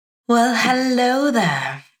Well, hello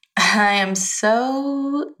there. I am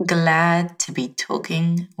so glad to be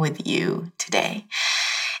talking with you today.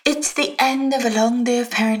 It's the end of a long day of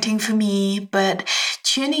parenting for me, but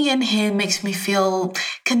tuning in here makes me feel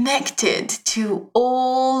connected to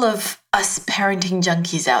all of us parenting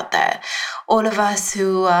junkies out there. All of us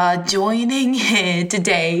who are joining here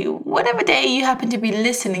today, whatever day you happen to be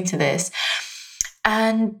listening to this,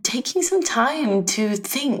 and taking some time to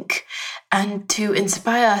think and to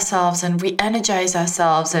inspire ourselves and re-energize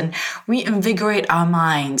ourselves and reinvigorate our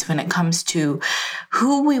minds when it comes to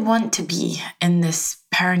who we want to be in this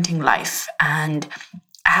parenting life. And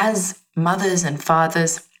as mothers and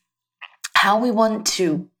fathers, how we want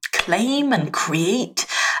to claim and create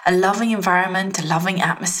a loving environment, a loving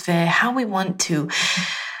atmosphere, how we want to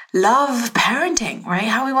love parenting, right?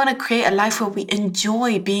 How we want to create a life where we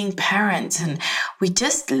enjoy being parents and we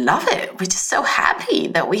just love it. We're just so happy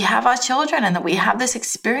that we have our children and that we have this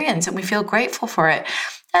experience and we feel grateful for it,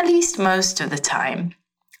 at least most of the time.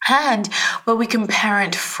 And where we can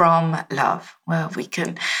parent from love, where we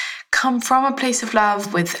can come from a place of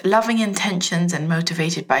love with loving intentions and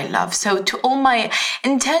motivated by love. So to all my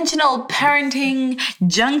intentional parenting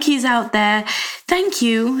junkies out there, thank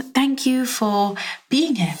you. Thank you for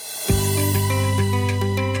being here.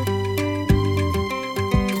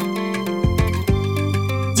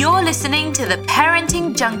 You're listening to the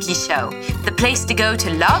Parenting Junkie Show, the place to go to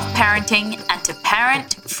love parenting and to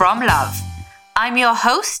parent from love. I'm your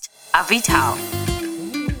host, Avital.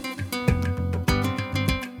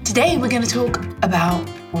 Today we're going to talk about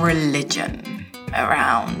religion,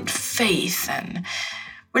 around faith and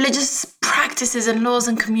religious practices and laws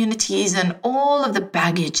and communities and all of the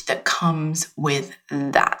baggage that comes with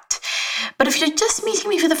that. But if you're just meeting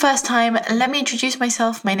me for the first time, let me introduce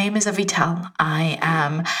myself. My name is Avital. I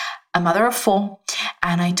am a mother of 4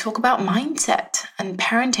 and I talk about mindset and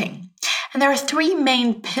parenting. And there are 3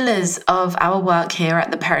 main pillars of our work here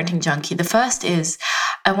at the Parenting Junkie. The first is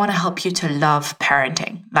I want to help you to love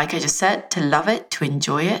parenting. Like I just said, to love it, to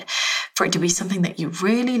enjoy it, for it to be something that you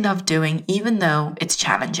really love doing, even though it's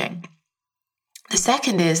challenging. The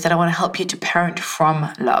second is that I want to help you to parent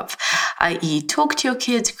from love, i.e. talk to your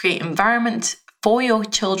kids, create environments for your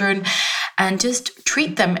children, and just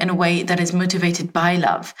treat them in a way that is motivated by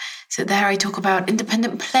love. So there I talk about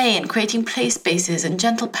independent play and creating play spaces and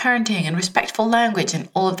gentle parenting and respectful language and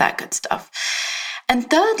all of that good stuff. And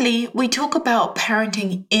thirdly, we talk about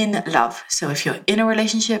parenting in love. So if you're in a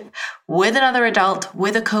relationship with another adult,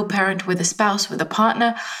 with a co-parent, with a spouse, with a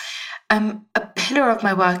partner, a pillar of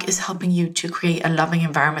my work is helping you to create a loving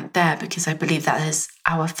environment there, because I believe that is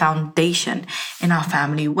our foundation in our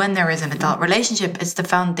family. When there is an adult relationship, it's the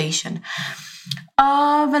foundation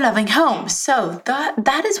of a loving home. So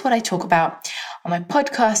that is what I talk about on my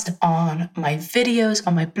podcast, on my videos,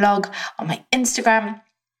 on my blog, on my Instagram.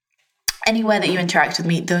 Anywhere that you interact with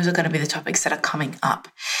me, those are going to be the topics that are coming up.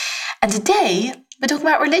 And today, we're talking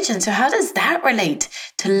about religion. So how does that relate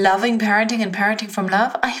to loving parenting and parenting from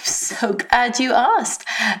love? I'm so glad you asked.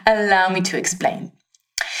 Allow me to explain.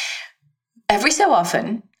 Every so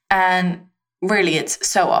often, and really it's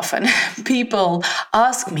so often, people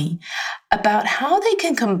ask me about how they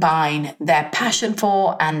can combine their passion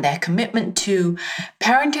for and their commitment to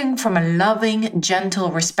parenting from a loving,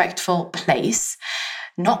 gentle, respectful place,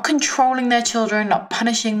 not controlling their children, not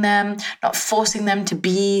punishing them, not forcing them to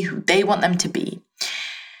be who they want them to be,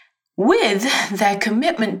 with their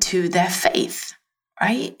commitment to their faith,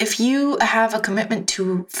 right? If you have a commitment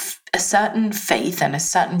to a certain faith and a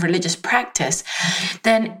certain religious practice,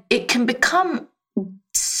 then it can become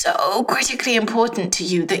so critically important to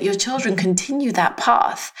you that your children continue that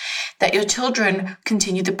path, that your children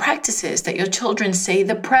continue the practices, that your children say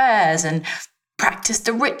the prayers and practice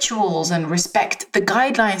the rituals and respect the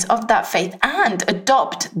guidelines of that faith and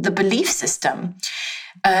adopt the belief system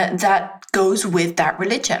that goes with that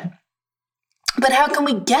religion. But how can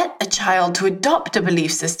we get a child to adopt a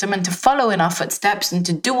belief system and to follow in our footsteps and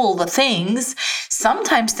to do all the things,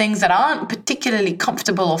 sometimes things that aren't particularly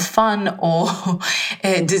comfortable or fun or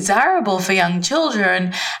desirable for young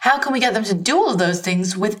children? How can we get them to do all of those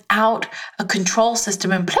things without a control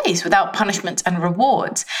system in place, without punishments and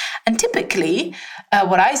rewards? And typically,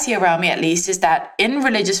 what I see around me at least is that in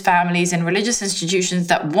religious families and religious institutions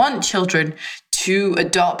that want children to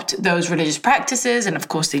adopt those religious practices, and of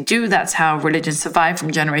course they do, that's how religions survive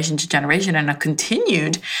from generation to generation and are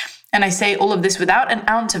continued. And I say all of this without an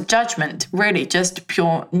ounce of judgment, really just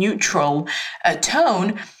pure neutral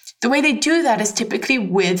tone. The way they do that is typically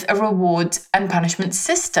with a rewards and punishment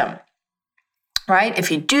system, right? If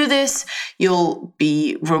you do this, you'll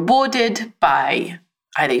be rewarded by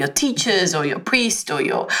either your teachers or your priest or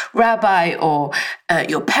your rabbi or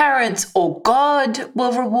your parents or God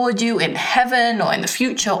will reward you in heaven or in the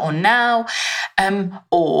future or now.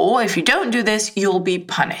 Or if you don't do this, you'll be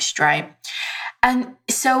punished, right? And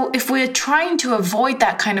so if we're trying to avoid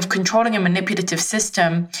that kind of controlling and manipulative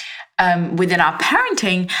system within our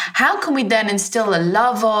parenting, how can we then instill a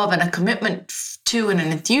love of and a commitment to and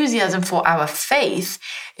an enthusiasm for our faith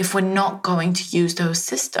if we're not going to use those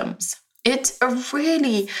systems? It's a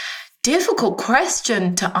really difficult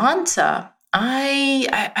question to answer.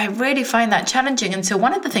 I really find that challenging. And so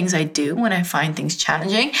one of the things I do when I find things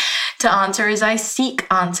challenging to answer is I seek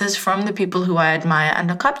answers from the people who I admire and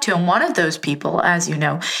look up to. And one of those people, as you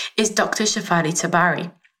know, is Dr. Shafali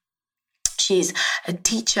Tabari. She's a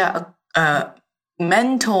teacher, a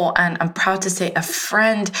mentor, and I'm proud to say a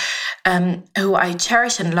friend who I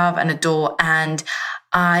cherish and love and adore. And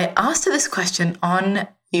I asked her this question on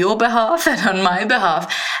your behalf and on my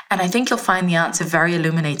behalf, and I think you'll find the answer very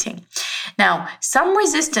illuminating. Now, some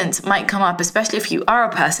resistance might come up, especially if you are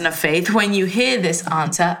a person of faith. When you hear this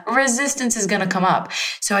answer, resistance is going to come up.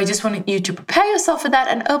 So I just want you to prepare yourself for that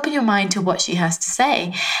and open your mind to what she has to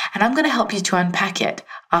say. And I'm going to help you to unpack it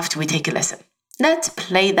after we take a listen. Let's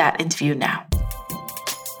play that interview now.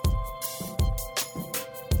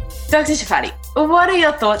 Dr. Shafali, what are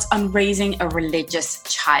your thoughts on raising a religious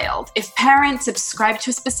child? If parents subscribe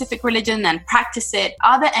to a specific religion and practice it,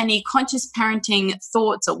 are there any conscious parenting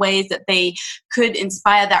thoughts or ways that they could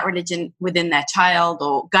inspire that religion within their child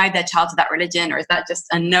or guide their child to that religion? Or is that just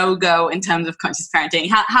a no-go in terms of conscious parenting?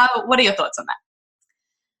 What are your thoughts on that?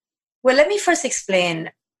 Well, let me first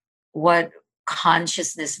explain what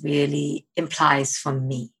consciousness really implies for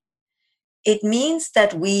me. It means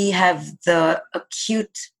that we have the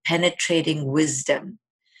acute, penetrating wisdom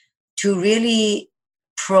to really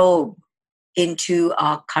probe into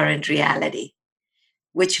our current reality,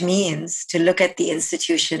 which means to look at the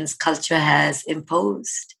institutions culture has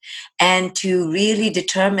imposed and to really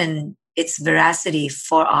determine its veracity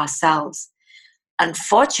for ourselves.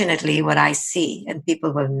 Unfortunately, what I see, and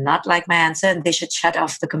people will not like my answer, and they should shut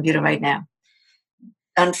off the computer right now.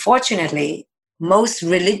 Unfortunately, most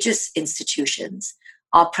religious institutions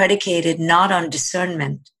are predicated not on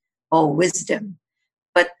discernment or wisdom,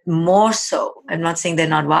 but more so, I'm not saying they're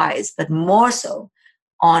not wise, but more so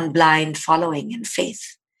on blind following and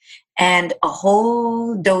faith and a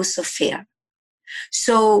whole dose of fear.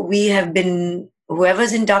 So we have been,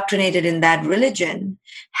 whoever's indoctrinated in that religion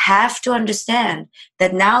have to understand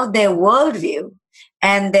that now their worldview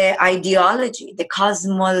and their ideology, the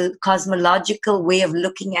cosmological way of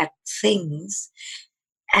looking at things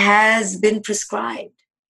has been prescribed.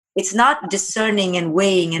 It's not discerning and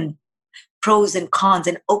weighing and pros and cons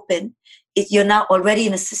and open. You're now already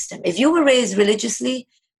in a system. If you were raised religiously,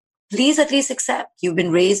 please at least accept you've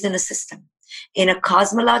been raised in a system, in a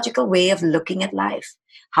cosmological way of looking at life,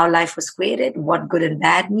 how life was created, what good and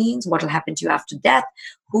bad means, what will happen to you after death,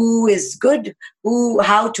 who is good,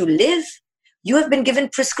 how to live. You have been given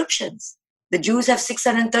prescriptions. The Jews have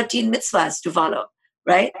 613 mitzvahs to follow,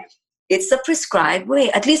 right? It's a prescribed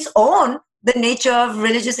way. At least own the nature of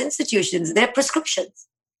religious institutions, their prescriptions.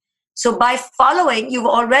 So by following, you've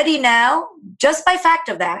already now, just by fact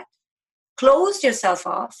of that, closed yourself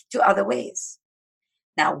off to other ways.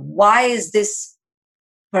 Now, why is this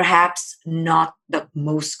perhaps not the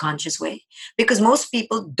most conscious way? Because most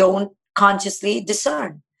people don't consciously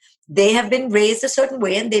discern. They have been raised a certain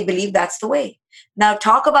way and they believe that's the way. Now,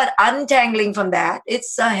 talk about untangling from that.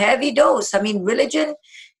 It's a heavy dose. I mean, religion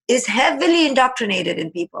is heavily indoctrinated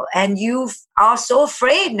in people, and you are so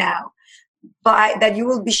afraid now that you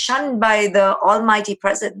will be shunned by the almighty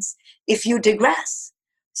presence if you digress.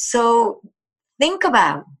 So think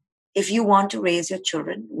about if you want to raise your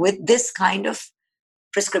children with this kind of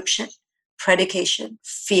prescription, predication,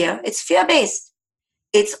 fear. It's fear-based.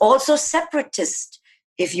 It's also separatist.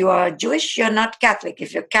 If you are Jewish, you're not Catholic.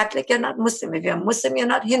 If you're Catholic, you're not Muslim. If you're Muslim, you're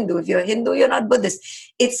not Hindu. If you're Hindu, you're not Buddhist.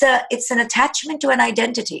 It's an attachment to an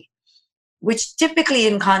identity, which typically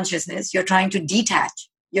in consciousness, you're trying to detach.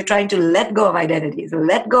 You're trying to let go of identities,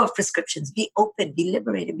 let go of prescriptions, be open, be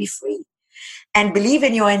liberated, be free, and believe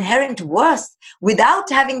in your inherent worth without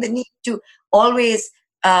having the need to always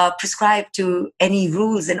prescribe to any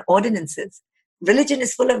rules and ordinances. Religion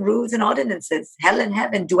is full of rules and ordinances, hell and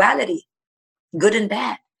heaven, duality, good and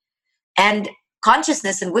bad. And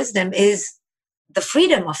consciousness and wisdom is the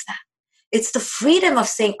freedom of that. It's the freedom of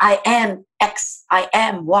saying, I am X, I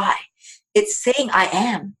am Y. It's saying, I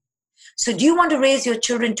am. So do you want to raise your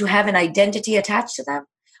children to have an identity attached to them?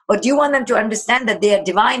 Or do you want them to understand that they are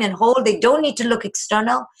divine and whole? They don't need to look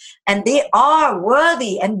external, and they are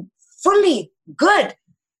worthy and fully good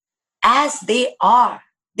as they are.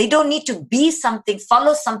 They don't need to be something,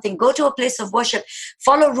 follow something, go to a place of worship,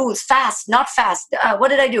 follow rules, fast, not fast. What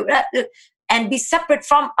did I do? And be separate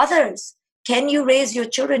from others. Can you raise your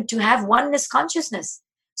children to have oneness consciousness?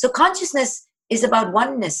 So consciousness is about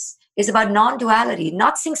oneness, is about non-duality,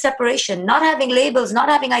 not seeing separation, not having labels, not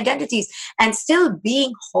having identities, and still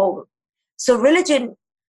being whole. So religion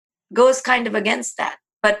goes kind of against that.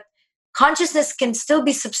 But consciousness can still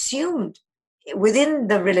be subsumed within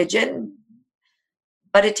the religion,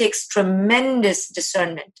 but it takes tremendous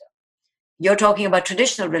discernment. You're talking about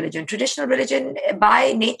traditional religion. Traditional religion,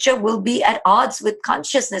 by nature, will be at odds with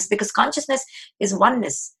consciousness, because consciousness is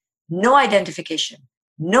oneness, no identification,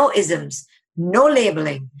 no isms, no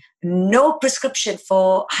labeling, no prescription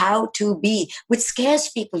for how to be, which scares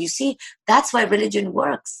people. You see, that's why religion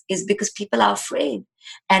works, is because people are afraid.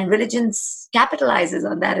 And religion capitalizes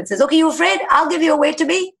on that and says, okay, you're afraid? I'll give you a way to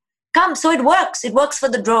be. Come. So it works. It works for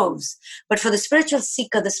the droves. But for the spiritual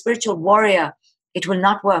seeker, the spiritual warrior, it will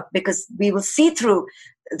not work, because we will see through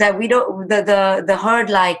that we don't, the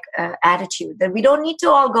herd-like attitude, that we don't need to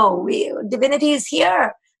all go. Divinity is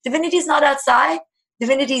here. Divinity is not outside.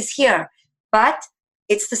 Divinity is here. But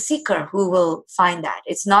it's the seeker who will find that.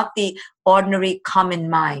 It's not the ordinary common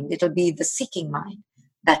mind. It'll be the seeking mind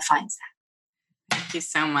that finds that. Thank you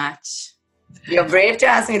so much. You're brave to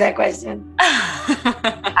ask me that question.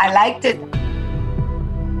 I liked it.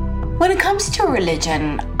 When it comes to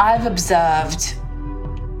religion, I've observed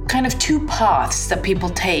kind of two paths that people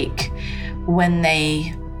take when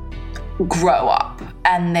they grow up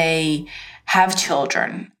and they have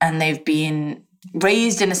children and they've been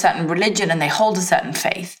raised in a certain religion and they hold a certain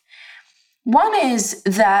faith. One is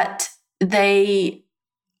that they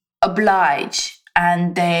oblige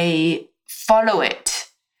and they follow it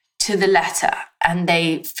to the letter, and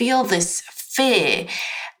they feel this fear,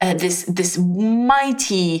 this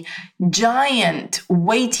mighty, giant,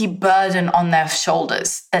 weighty burden on their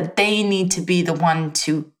shoulders, that they need to be the one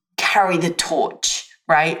to carry the torch,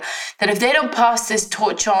 right? That if they don't pass this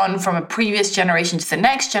torch on from a previous generation to the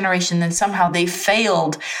next generation, then somehow they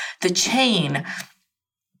failed the chain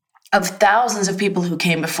of thousands of people who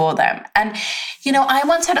came before them. And, I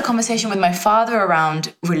once had a conversation with my father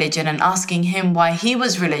around religion and asking him why he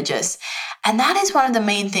was religious. And that is one of the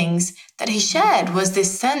main things that he shared, was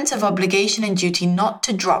this sense of obligation and duty not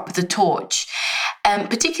to drop the torch.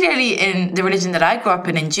 Particularly in the religion that I grew up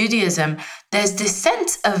in Judaism, there's this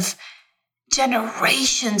sense of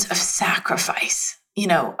generations of sacrifice,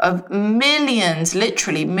 of millions,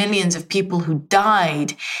 literally millions of people who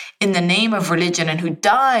died in the name of religion and who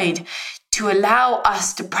died to allow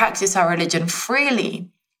us to practice our religion freely.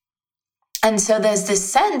 And so there's this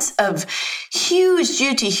sense of huge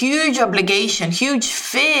duty, huge obligation, huge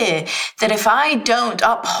fear that if I don't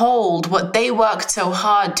uphold what they worked so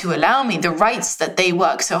hard to allow me, the rights that they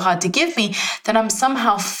worked so hard to give me, then I'm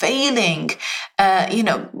somehow failing,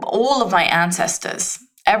 all of my ancestors,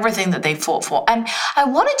 everything that they fought for. And I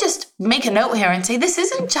want to just make a note here and say, this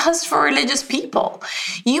isn't just for religious people.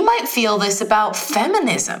 You might feel this about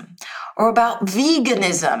feminism, or about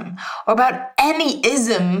veganism, or about any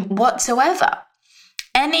ism whatsoever.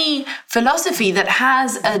 Any philosophy that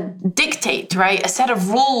has a dictate, right? A set of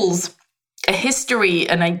rules, a history,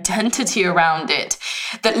 an identity around it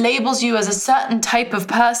that labels you as a certain type of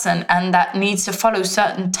person and that needs to follow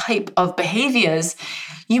certain type of behaviors,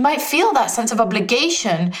 you might feel that sense of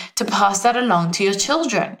obligation to pass that along to your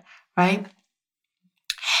children, right?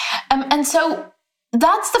 And so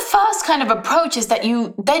that's the first kind of approach, is that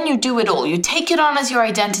you do it all. You take it on as your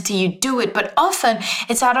identity, you do it, but often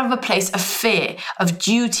it's out of a place of fear, of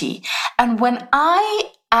duty. And when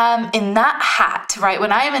I am in that hat, right,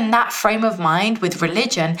 when I am in that frame of mind with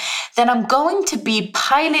religion, then I'm going to be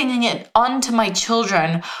piling it onto my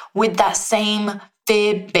children with that same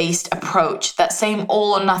fear-based approach, that same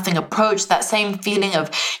all or nothing approach, that same feeling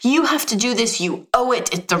of you have to do this, you owe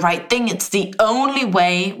it, it's the right thing, it's the only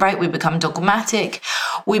way, right? We become dogmatic,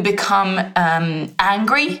 we become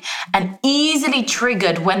angry and easily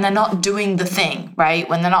triggered when they're not doing the thing, right?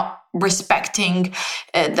 When they're not respecting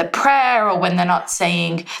the prayer, or when they're not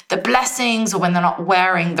saying the blessings, or when they're not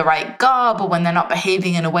wearing the right garb, or when they're not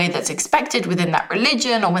behaving in a way that's expected within that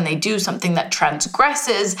religion, or when they do something that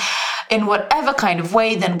transgresses in whatever kind of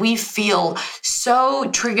way, then we feel so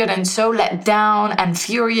triggered and so let down and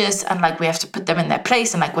furious, and like we have to put them in their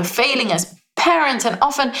place, and like we're failing as parents. And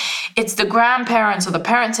often it's the grandparents or the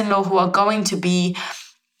parents-in-law who are going to be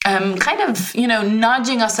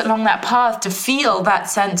nudging us along that path to feel that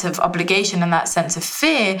sense of obligation and that sense of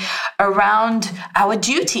fear around our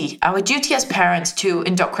duty as parents to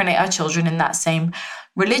indoctrinate our children in that same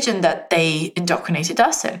religion that they indoctrinated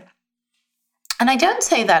us in. And I don't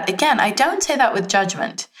say that, again, I don't say that with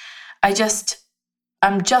judgment. I'm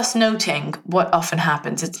just noting what often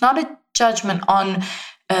happens. It's not a judgment on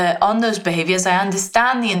those behaviors. I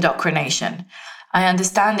understand the indoctrination. I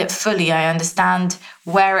understand it fully. I understand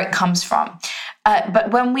where it comes from. But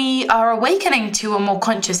when we are awakening to a more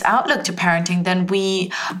conscious outlook to parenting, then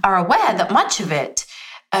we are aware that much of it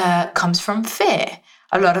comes from fear.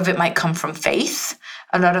 A lot of it might come from faith.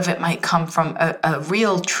 A lot of it might come from a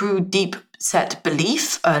real, true, deep set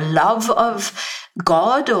belief, a love of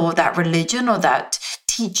God or that religion or that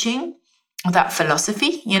teaching or that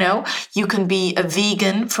philosophy. You can be a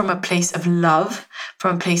vegan from a place of love,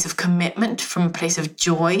 from a place of commitment, from a place of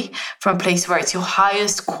joy, from a place where it's your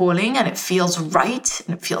highest calling and it feels right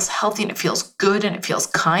and it feels healthy and it feels good and it feels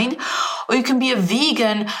kind. Or you can be a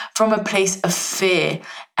vegan from a place of fear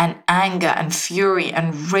and anger and fury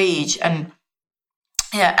and rage and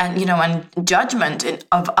judgment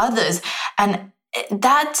of others. And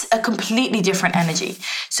that's a completely different energy.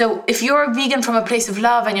 So if you're a vegan from a place of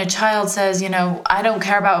love and your child says, I don't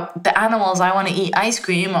care about the animals, I want to eat ice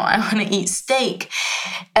cream or I want to eat steak,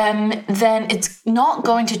 then it's not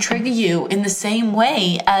going to trigger you in the same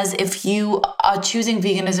way as if you are choosing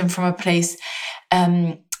veganism from a place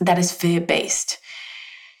that is fear-based.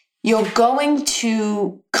 You're going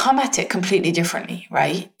to come at it completely differently,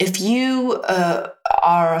 right? If you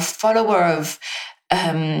are a follower of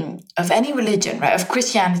any religion, right, of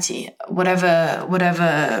Christianity, whatever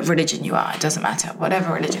religion you are, it doesn't matter,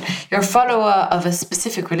 whatever religion, you're a follower of a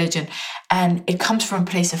specific religion and it comes from a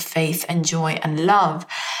place of faith and joy and love,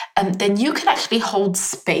 then you can actually hold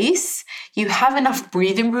space. You have enough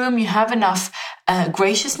breathing room, you have enough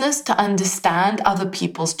graciousness to understand other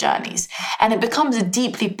people's journeys. And it becomes a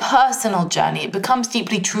deeply personal journey. It becomes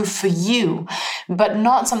deeply true for you, but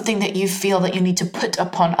not something that you feel that you need to put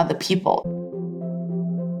upon other people.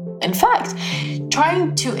 In fact,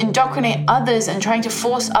 trying to indoctrinate others and trying to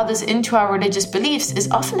force others into our religious beliefs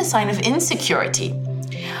is often a sign of insecurity.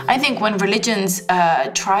 I think when religions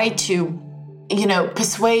try to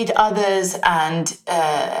persuade others and,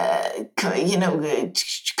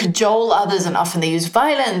 cajole others, and often they use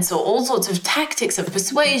violence or all sorts of tactics of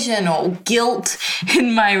persuasion or guilt.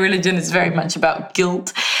 In my religion, it's very much about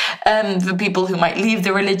guilt for people who might leave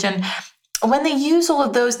the religion. When they use all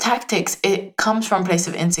of those tactics, it comes from a place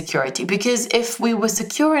of insecurity. Because if we were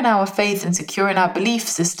secure in our faith and secure in our belief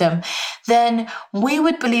system, then we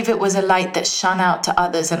would believe it was a light that shone out to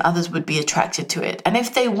others and others would be attracted to it. And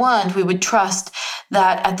if they weren't, we would trust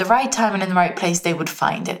that at the right time and in the right place, they would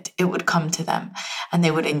find it. It would come to them and they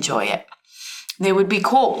would enjoy it. They would be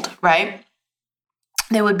called, right?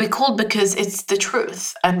 They would be called because it's the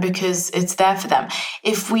truth and because it's there for them.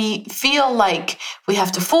 If we feel like we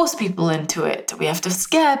have to force people into it, we have to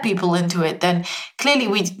scare people into it, then clearly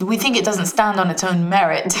we think it doesn't stand on its own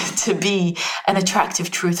merit to be an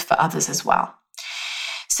attractive truth for others as well.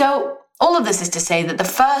 So all of this is to say that the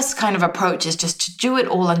first kind of approach is just to do it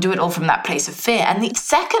all and do it all from that place of fear. And the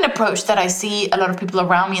second approach that I see a lot of people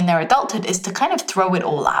around me in their adulthood is to kind of throw it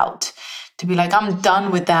all out. To be like, I'm done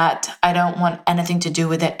with that. I don't want anything to do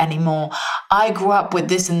with it anymore. I grew up with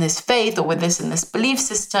this and this faith or with this and this belief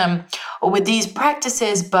system or with these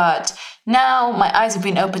practices, but now my eyes have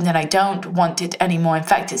been opened and I don't want it anymore. In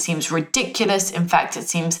fact, it seems ridiculous. In fact, it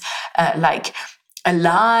seems like a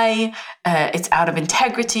lie. It's out of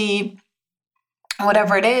integrity,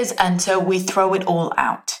 whatever it is. And so we throw it all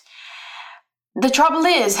out. The trouble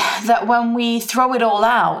is that when we throw it all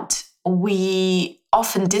out, we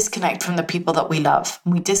often disconnect from the people that we love.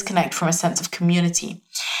 We disconnect from a sense of community.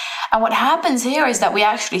 And what happens here is that we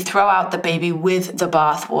actually throw out the baby with the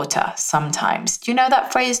bathwater sometimes. Do you know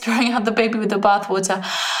that phrase, throwing out the baby with the bathwater?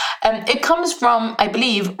 It comes from, I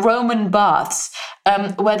believe, Roman baths,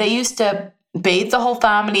 where they used to bathe the whole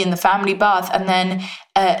family in the family bath, and then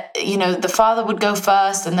the father would go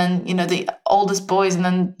first, and then the oldest boys, and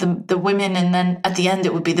then the women, and then at the end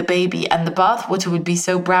it would be the baby. And the bathwater would be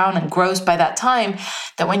so brown and gross by that time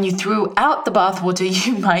that when you threw out the bathwater,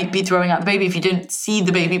 you might be throwing out the baby if you didn't see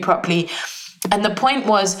the baby properly. And the point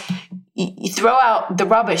was, you throw out the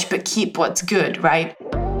rubbish but keep what's good, right?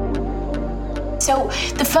 So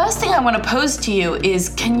the first thing I want to pose to you is,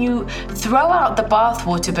 can you throw out the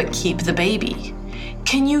bathwater but keep the baby?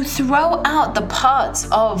 Can you throw out the parts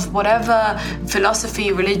of whatever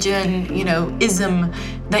philosophy, religion, ism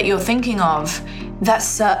that you're thinking of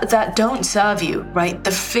that don't serve you, right?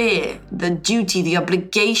 The fear, the duty, the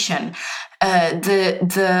obligation,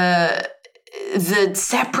 the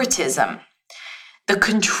separatism, the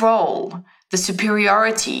control, the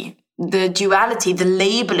superiority, the duality, the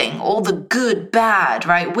labeling, all the good, bad,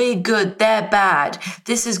 right? We're good, they're bad.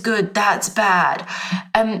 This is good, that's bad.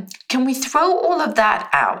 Can we throw all of that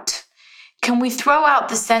out? Can we throw out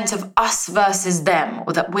the sense of us versus them,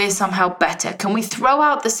 or that we're somehow better? Can we throw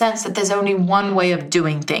out the sense that there's only one way of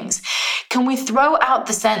doing things? Can we throw out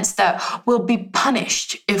the sense that we'll be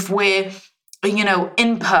punished if we're,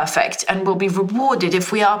 imperfect, and we'll be rewarded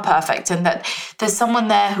if we are perfect, and that there's someone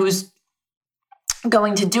there who's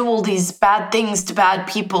going to do all these bad things to bad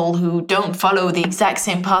people who don't follow the exact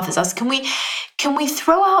same path as us? Can we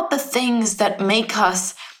throw out the things that make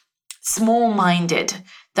us small-minded,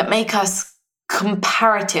 that make us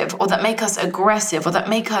comparative, or that make us aggressive, or that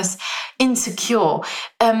make us insecure?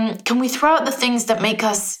 Can we throw out the things that make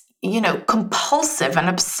us, compulsive and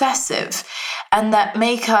obsessive, and that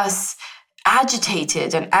make us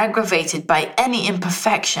agitated and aggravated by any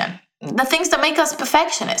imperfection? The things that make us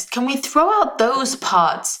perfectionists, can we throw out those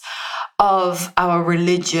parts of our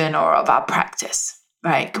religion or of our practice,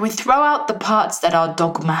 right? Can we throw out the parts that are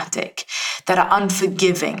dogmatic, that are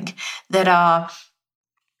unforgiving, that are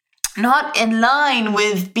not in line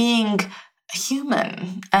with being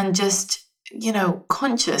human and just,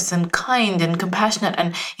 conscious and kind and compassionate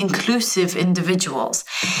and inclusive individuals?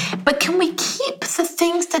 But can we keep the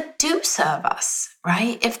things that do serve us,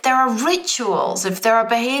 right? If there are rituals, if there are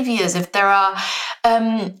behaviors, if there are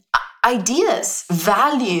ideas,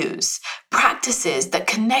 values, practices that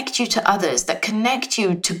connect you to others, that connect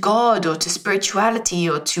you to God or to spirituality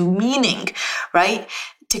or to meaning, right?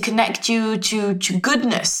 To connect you to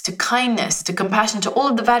goodness, to kindness, to compassion, to all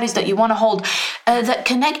of the values that you want to hold, that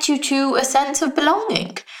connect you to a sense of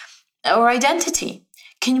belonging or identity.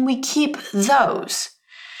 Can we keep those?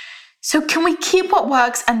 So can we keep what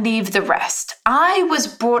works and leave the rest? I was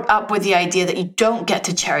brought up with the idea that you don't get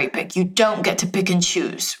to cherry pick, you don't get to pick and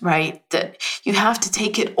choose, right? That you have to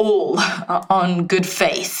take it all on good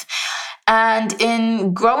faith. And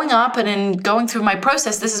in growing up and in going through my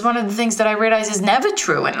process, this is one of the things that I realize is never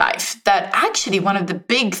true in life. That actually one of the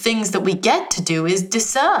big things that we get to do is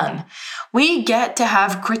discern. We get to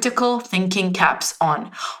have critical thinking caps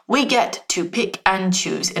on. We get to pick and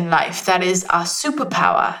choose in life. That is our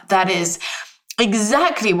superpower. That is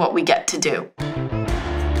exactly what we get to do.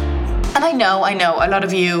 And I know a lot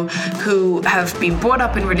of you who have been brought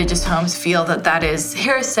up in religious homes feel that that is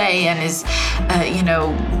hearsay and is,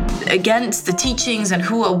 against the teachings, and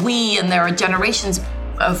who are we? And there are generations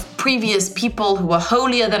of previous people who are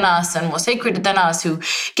holier than us and more sacred than us who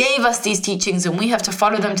gave us these teachings, and we have to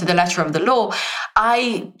follow them to the letter of the law.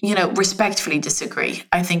 I, respectfully disagree.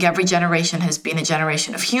 I think every generation has been a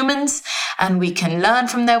generation of humans, and we can learn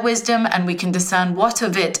from their wisdom, and we can discern what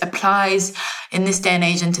of it applies in this day and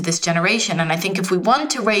age into this generation. And I think if we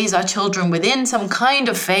want to raise our children within some kind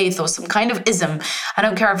of faith or some kind of ism, I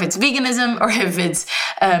don't care if it's veganism or if it's,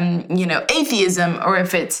 atheism or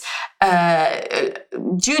if it's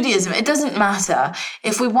Judaism, it doesn't matter.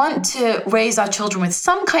 If we want to raise our children with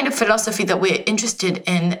some kind of philosophy that we're interested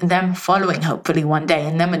in them following, hopefully one day,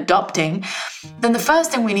 and them adopting, then the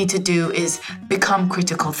first thing we need to do is become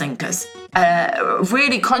critical thinkers.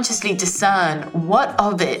 Really consciously discern what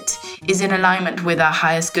of it is in alignment with our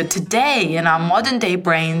highest good today in our modern day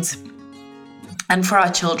brains and for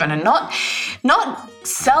our children, and not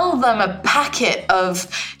sell them a packet of,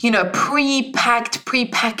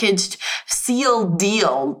 prepackaged sealed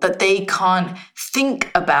deal that they can't think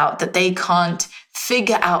about, that they can't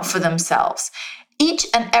figure out for themselves. Each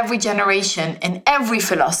and every generation in every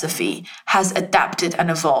philosophy has adapted and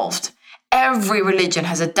evolved. Every religion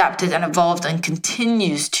has adapted and evolved and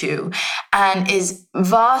continues to, and is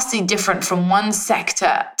vastly different from one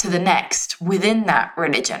sector to the next within that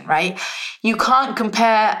religion, right? You can't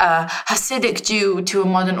compare a Hasidic Jew to a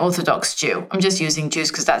modern Orthodox Jew. I'm just using Jews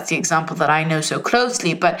because that's the example that I know so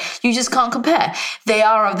closely, but you just can't compare. They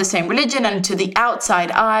are of the same religion, and to the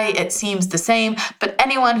outside eye, it seems the same, but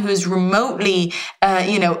anyone who's remotely,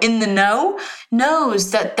 in the know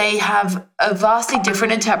knows that they have a vastly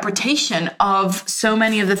different interpretation of so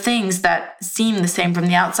many of the things that seem the same from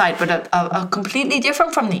the outside, but are completely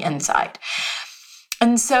different from the inside.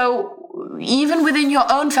 And so even within your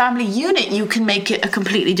own family unit, you can make it a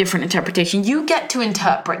completely different interpretation. You get to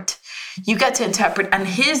interpret. And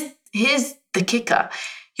here's the kicker.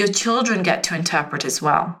 Your children get to interpret as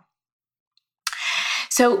well.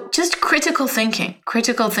 So just critical thinking.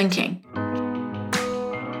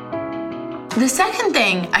 The second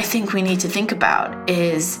thing I think we need to think about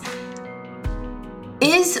is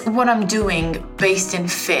what I'm doing based in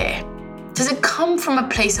fear? Does it come from a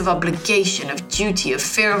place of obligation, of duty, of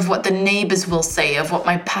fear of what the neighbors will say, of what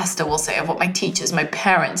my pastor will say, of what my teachers, my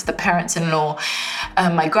parents, the parents-in-law,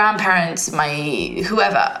 my grandparents, my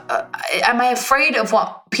whoever? Am I afraid of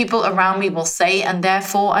what people around me will say, and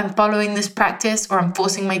therefore I'm following this practice, or I'm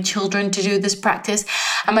forcing my children to do this practice?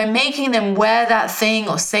 Am I making them wear that thing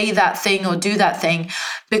or say that thing or do that thing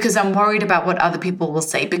because I'm worried about what other people will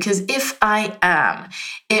say? Because if I am,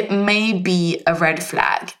 it may be a red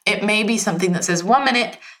flag. It may be something that says, 1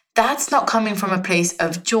 minute, that's not coming from a place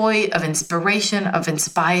of joy, of inspiration, of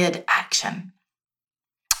inspired action.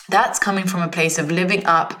 That's coming from a place of living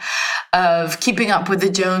up, of keeping up with the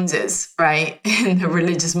Joneses, right? In the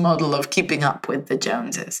religious model of keeping up with the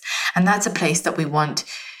Joneses. And that's a place that we want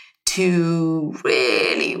to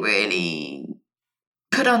really, really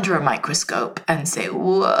put under a microscope and say,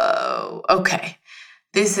 whoa, okay,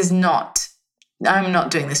 I'm not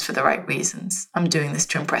doing this for the right reasons. I'm doing this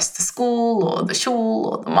to impress the school or the shul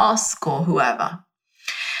or the mosque or whoever.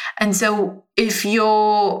 And so if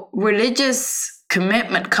your religious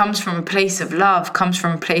commitment comes from a place of love, comes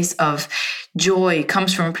from a place of joy,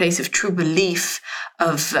 comes from a place of true belief,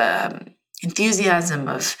 of enthusiasm,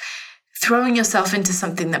 of throwing yourself into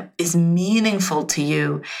something that is meaningful to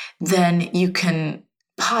you, then you can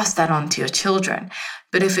pass that on to your children.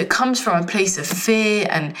 But if it comes from a place of fear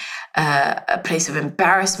and a place of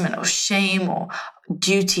embarrassment or shame or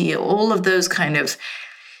duty, or all of those kind of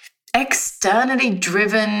externally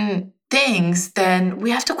driven things, then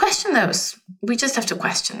we have to question those. We just have to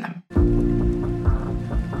question them.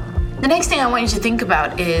 The next thing I want you to think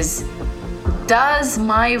about is, does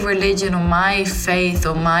my religion or my faith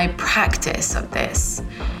or my practice of this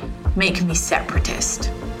make me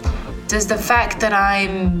separatist? Does the fact that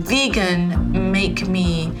I'm vegan make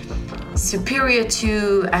me superior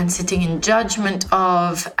to and sitting in judgment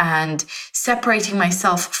of and separating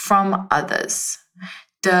myself from others?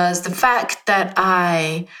 Does the fact that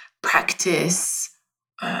I practice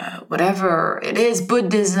whatever it is,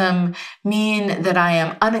 Buddhism, mean that I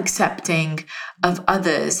am unaccepting of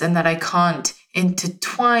others and that I can't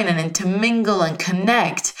intertwine and intermingle and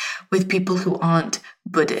connect with people who aren't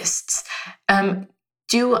Buddhists?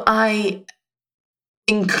 Do I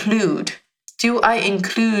include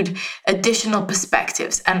additional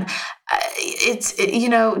perspectives? And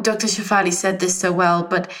Dr. Shafali said this so well,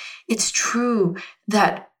 but it's true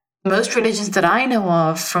that most religions that I know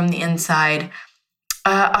of from the inside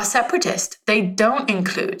are separatist. They don't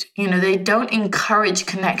include, they don't encourage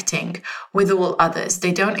connecting with all others.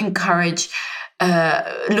 They don't encourage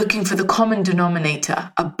looking for the common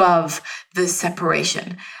denominator above the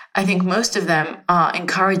separation. I think most of them are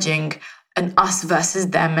encouraging an us versus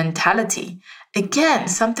them mentality. Again,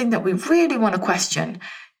 something that we really want to question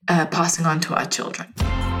passing on to our children.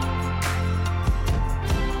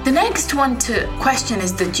 The next one to question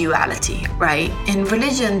is the duality, right? In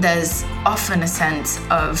religion, there's often a sense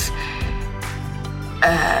of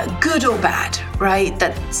good or bad, right?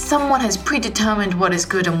 That someone has predetermined what is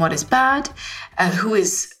good and what is bad, who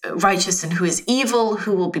is righteous and who is evil,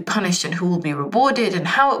 who will be punished and who will be rewarded, and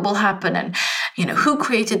how it will happen, and who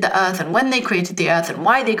created the earth and when they created the earth and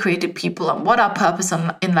why they created people and what our purpose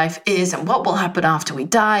in life is and what will happen after we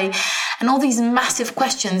die, and all these massive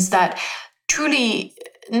questions that truly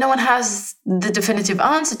no one has the definitive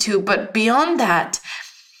answer to. But beyond that,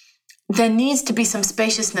 there needs to be some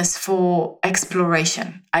spaciousness for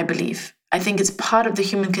exploration, I believe. I think it's part of the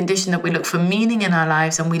human condition that we look for meaning in our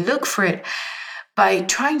lives, and we look for it by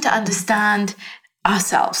trying to understand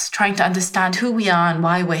ourselves, trying to understand who we are and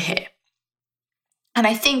why we're here. And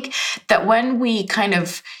I think that when we kind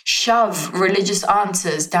of shove religious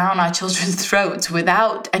answers down our children's throats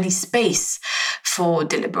without any space for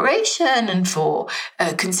deliberation and for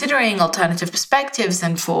considering alternative perspectives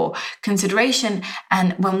and for consideration,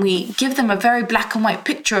 and when we give them a very black and white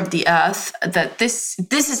picture of the earth, that this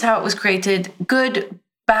is how it was created, good,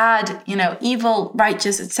 bad, evil,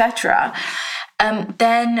 righteous, etc.,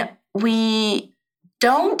 then we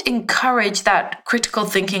don't encourage that critical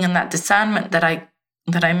thinking and that discernment that I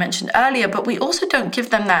mentioned earlier, but we also don't give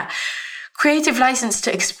them that creative license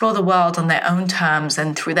to explore the world on their own terms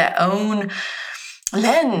and through their own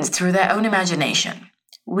lens, through their own imagination.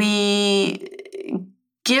 We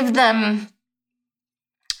give them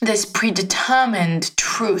this predetermined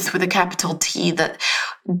truth with a capital T that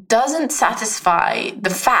doesn't satisfy the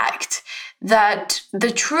fact that the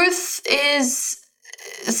truth is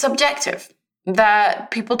subjective, that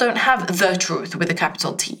people don't have the truth with a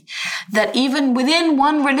capital T, that even within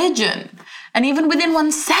one religion and even within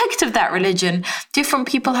one sect of that religion, different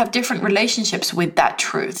people have different relationships with that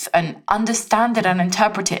truth and understand it and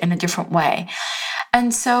interpret it in a different way.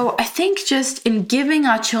 And so I think just in giving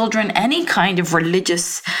our children any kind of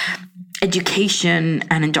religious education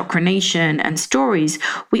and indoctrination and stories,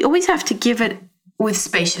 we always have to give it with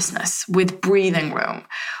spaciousness, with breathing room,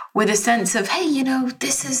 with a sense of, hey,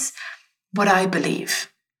 this is what I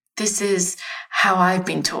believe. This is how I've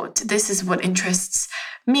been taught. This is what interests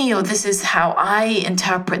me, or this is how I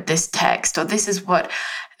interpret this text, or this is what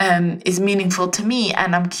is meaningful to me.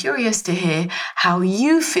 And I'm curious to hear how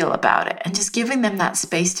you feel about it, and just giving them that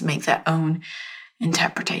space to make their own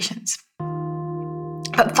interpretations.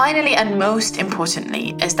 But finally, and most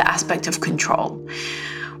importantly, is the aspect of control.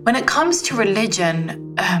 When it comes to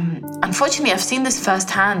religion, unfortunately, I've seen this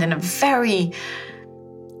firsthand in a very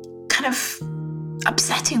kind of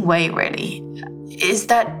upsetting way, really, is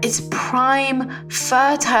that it's prime,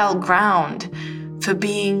 fertile ground for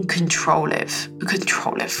being controllive,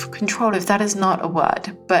 that is not a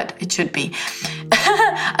word, but it should be.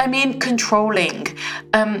 I mean, controlling,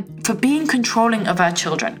 for being controlling of our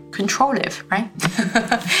children. Controllive, right?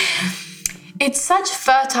 It's such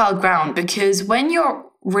fertile ground, because when you're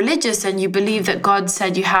religious and you believe that God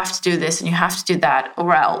said you have to do this and you have to do that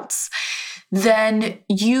or else, then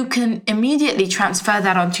you can immediately transfer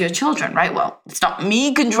that onto your children, right? Well, it's not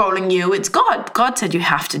me controlling you, it's God. God said you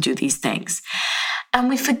have to do these things. And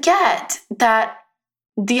we forget that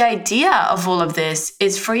the idea of all of this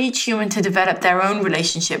is for each human to develop their own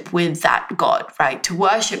relationship with that God, right? To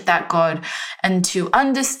worship that God and to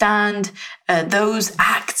understand those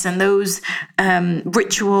acts and those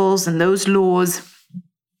rituals and those laws,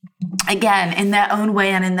 again, in their own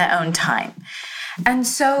way and in their own time. And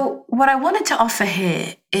so what I wanted to offer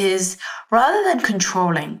here is, rather than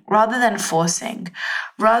controlling, rather than forcing,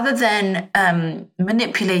 rather than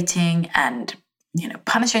manipulating and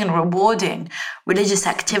punishing and rewarding religious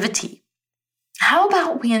activity, how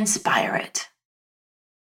about we inspire it?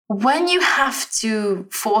 When you have to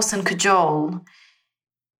force and cajole,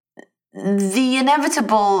 the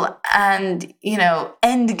inevitable and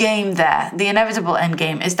end game there, the inevitable end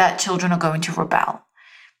game is that children are going to rebel.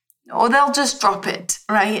 Or they'll just drop it,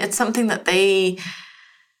 right? It's something that they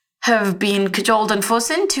have been cajoled and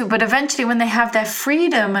forced into, but eventually when they have their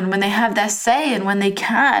freedom and when they have their say and when they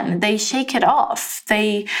can, they shake it off.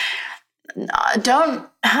 They don't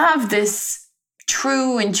have this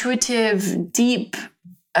true, intuitive, deep,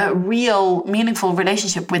 real, meaningful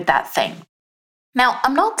relationship with that thing. Now,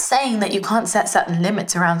 I'm not saying that you can't set certain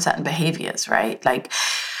limits around certain behaviors, right? Like,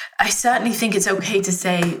 I certainly think it's okay to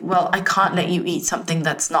say, well, I can't let you eat something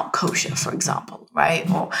that's not kosher, for example, right?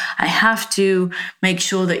 Or I have to make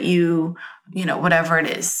sure that you whatever it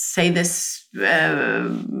is, say this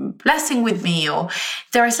blessing with me. Or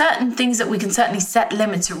there are certain things that we can certainly set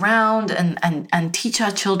limits around and teach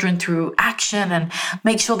our children through action and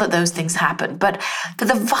make sure that those things happen. But for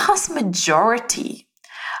the vast majority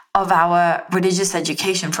of our religious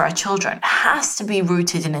education for our children has to be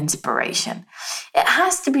rooted in inspiration. It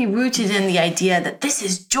has to be rooted in the idea that this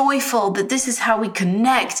is joyful, that this is how we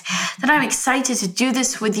connect, that I'm excited to do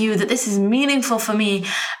this with you, that this is meaningful for me,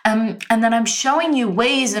 and that I'm showing you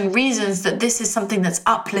ways and reasons that this is something that's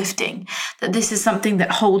uplifting, that this is something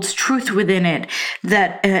that holds truth within it,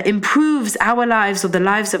 that improves our lives or the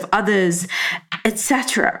lives of others,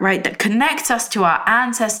 etc., right? That connects us to our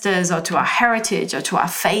ancestors or to our heritage or to our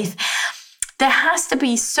faith. There has to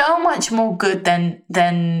be so much more good than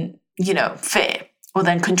fear or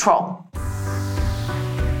than control.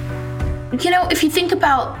 If you think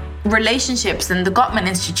about relationships, and the Gottman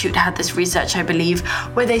Institute had this research, I believe,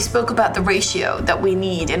 where they spoke about the ratio that we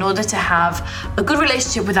need in order to have a good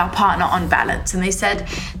relationship with our partner on balance. And they said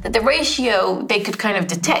that the ratio, they could kind of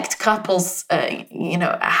detect couples,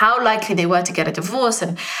 how likely they were to get a divorce.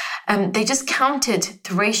 And they just counted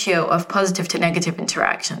the ratio of positive to negative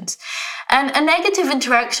interactions. And a negative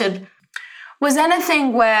interaction was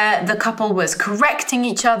anything where the couple was correcting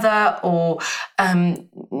each other or,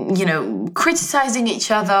 criticizing each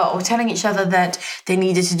other or telling each other that they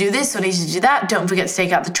needed to do this or needed to do that. Don't forget to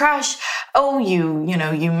take out the trash. Oh,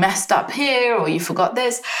 you messed up here or you forgot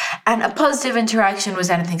this. And a positive interaction was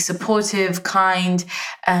anything supportive, kind,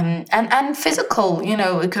 and physical.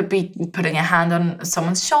 It could be putting a hand on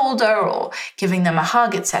someone's shoulder or giving them a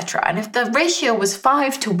hug, etc. And if the ratio was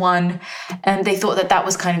 5-1, and they thought that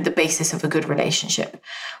was kind of the basis of a good relationship.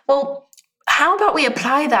 Well, how about we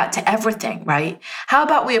apply that to everything, right? How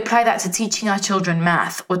about we apply that to teaching our children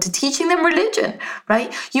math or to teaching them religion,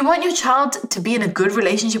 right? You want your child to be in a good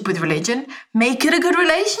relationship with religion? Make it a good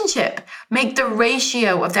relationship. Make the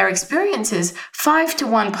ratio of their experiences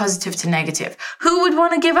 5-1 positive to negative. Who would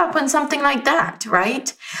want to give up on something like that,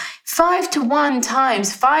 right? 5-1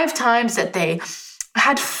 times, 5 times that they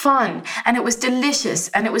had fun, and it was delicious,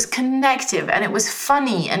 and it was connective, and it was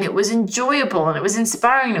funny, and it was enjoyable, and it was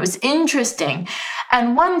inspiring, and it was interesting.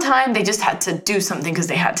 And one time they just had to do something because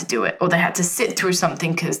they had to do it, or they had to sit through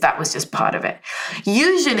something because that was just part of it.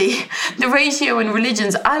 Usually the ratio in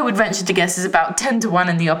religions, I would venture to guess, is about 10 to 1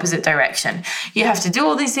 in the opposite direction. You have to do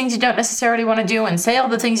all these things you don't necessarily want to do, and say all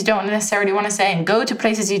the things you don't necessarily want to say, and go to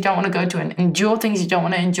places you don't want to go to, and endure things you don't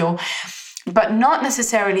want to endure. But not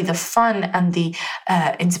necessarily the fun and the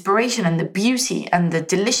inspiration and the beauty and the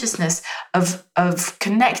deliciousness of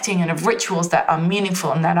connecting and of rituals that are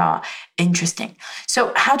meaningful and that are interesting.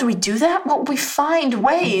 So how do we do that? Well, we find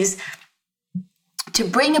ways to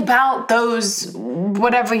bring about those,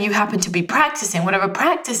 whatever you happen to be practicing, whatever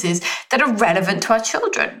practices that are relevant to our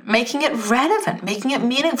children, making it relevant, making it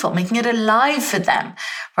meaningful, making it alive for them,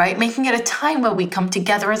 right? Making it a time where we come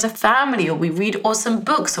together as a family, or we read awesome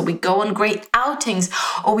books, or we go on great outings,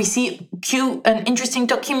 or we see cute and interesting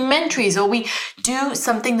documentaries, or we do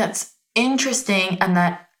something that's interesting and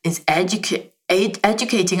that is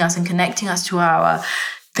educating us and connecting us to our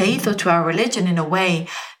faith or to our religion in a way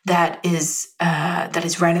that is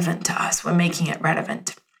relevant to us. We're making it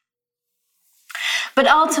relevant. But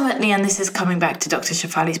ultimately, and this is coming back to Dr.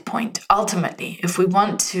 Shefali's point, ultimately, if we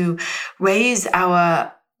want to raise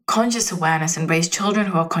our conscious awareness and raise children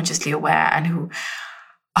who are consciously aware and who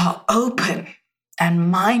are open and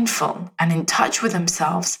mindful and in touch with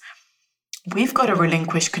themselves, we've got to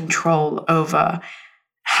relinquish control over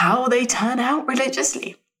how they turn out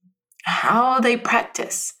religiously, how they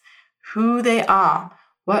practice, who they are,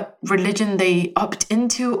 what religion they opt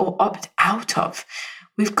into or opt out of.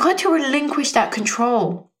 We've got to relinquish that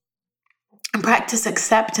control and practice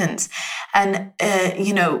acceptance and,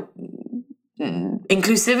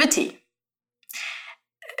 inclusivity.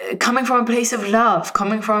 Coming from a place of love,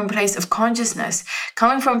 coming from a place of consciousness,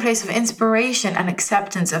 coming from a place of inspiration and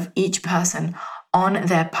acceptance of each person on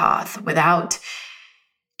their path without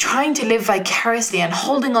trying to live vicariously and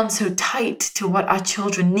holding on so tight to what our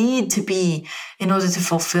children need to be in order to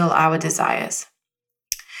fulfill our desires.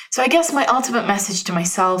 So I guess my ultimate message to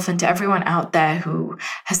myself and to everyone out there who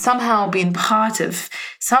has somehow been part of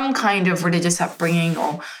some kind of religious upbringing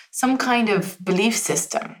or some kind of belief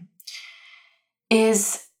system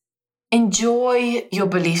is enjoy your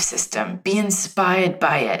belief system, be inspired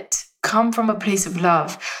by it, come from a place of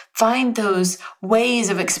love, find those ways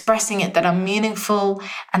of expressing it that are meaningful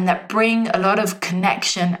and that bring a lot of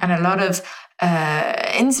connection and a lot of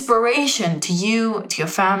inspiration to you, to your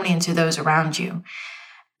family, and to those around you.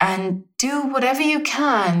 And do whatever you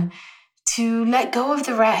can to let go of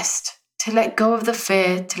the rest, to let go of the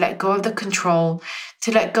fear, to let go of the control,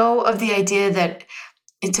 to let go of the idea that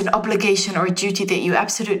it's an obligation or a duty that you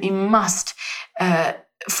absolutely must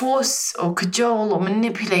force or cajole or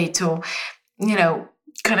manipulate or,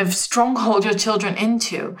 kind of stronghold your children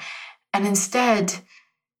into. And instead,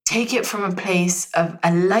 take it from a place of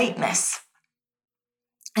a lightness,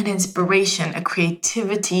 an inspiration, a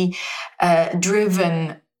creativity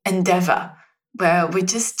driven endeavor where we're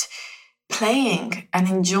just playing and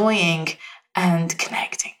enjoying and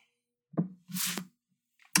connecting.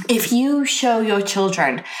 If you show your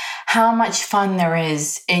children how much fun there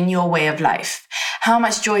is in your way of life, how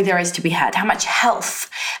much joy there is to be had, how much health,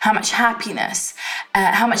 how much happiness,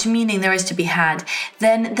 how much meaning there is to be had,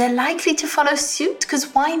 then they're likely to follow suit,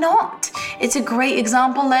 because why not? It's a great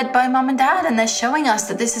example led by mom and dad, and they're showing us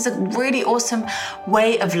that this is a really awesome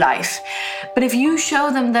way of life. But if you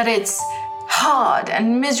show them that it's hard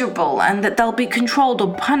and miserable and that they'll be controlled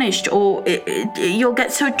or punished, or you'll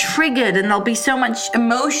get so triggered and there'll be so much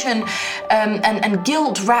emotion and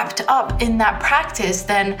guilt wrapped up in that practice,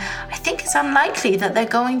 then I think it's unlikely that they're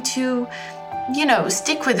going to,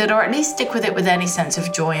 stick with it, or at least stick with it with any sense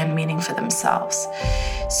of joy and meaning for themselves.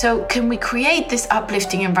 So can we create this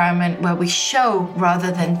uplifting environment where we show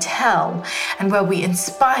rather than tell, and where we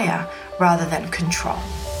inspire rather than control?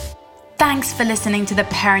 Thanks for listening to the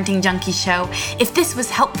Parenting Junkie Show. If this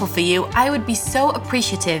was helpful for you, I would be so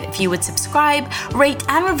appreciative if you would subscribe, rate,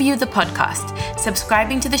 and review the podcast.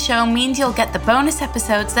 Subscribing to the show means you'll get the bonus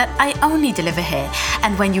episodes that I only deliver here.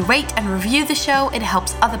 And when you rate and review the show, it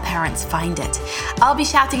helps other parents find it. I'll be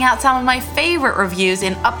shouting out some of my favorite reviews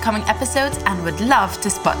in upcoming episodes and would love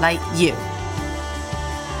to spotlight you.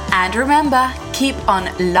 And remember, keep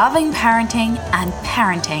on loving parenting and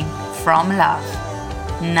parenting from love.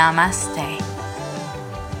 Namaste.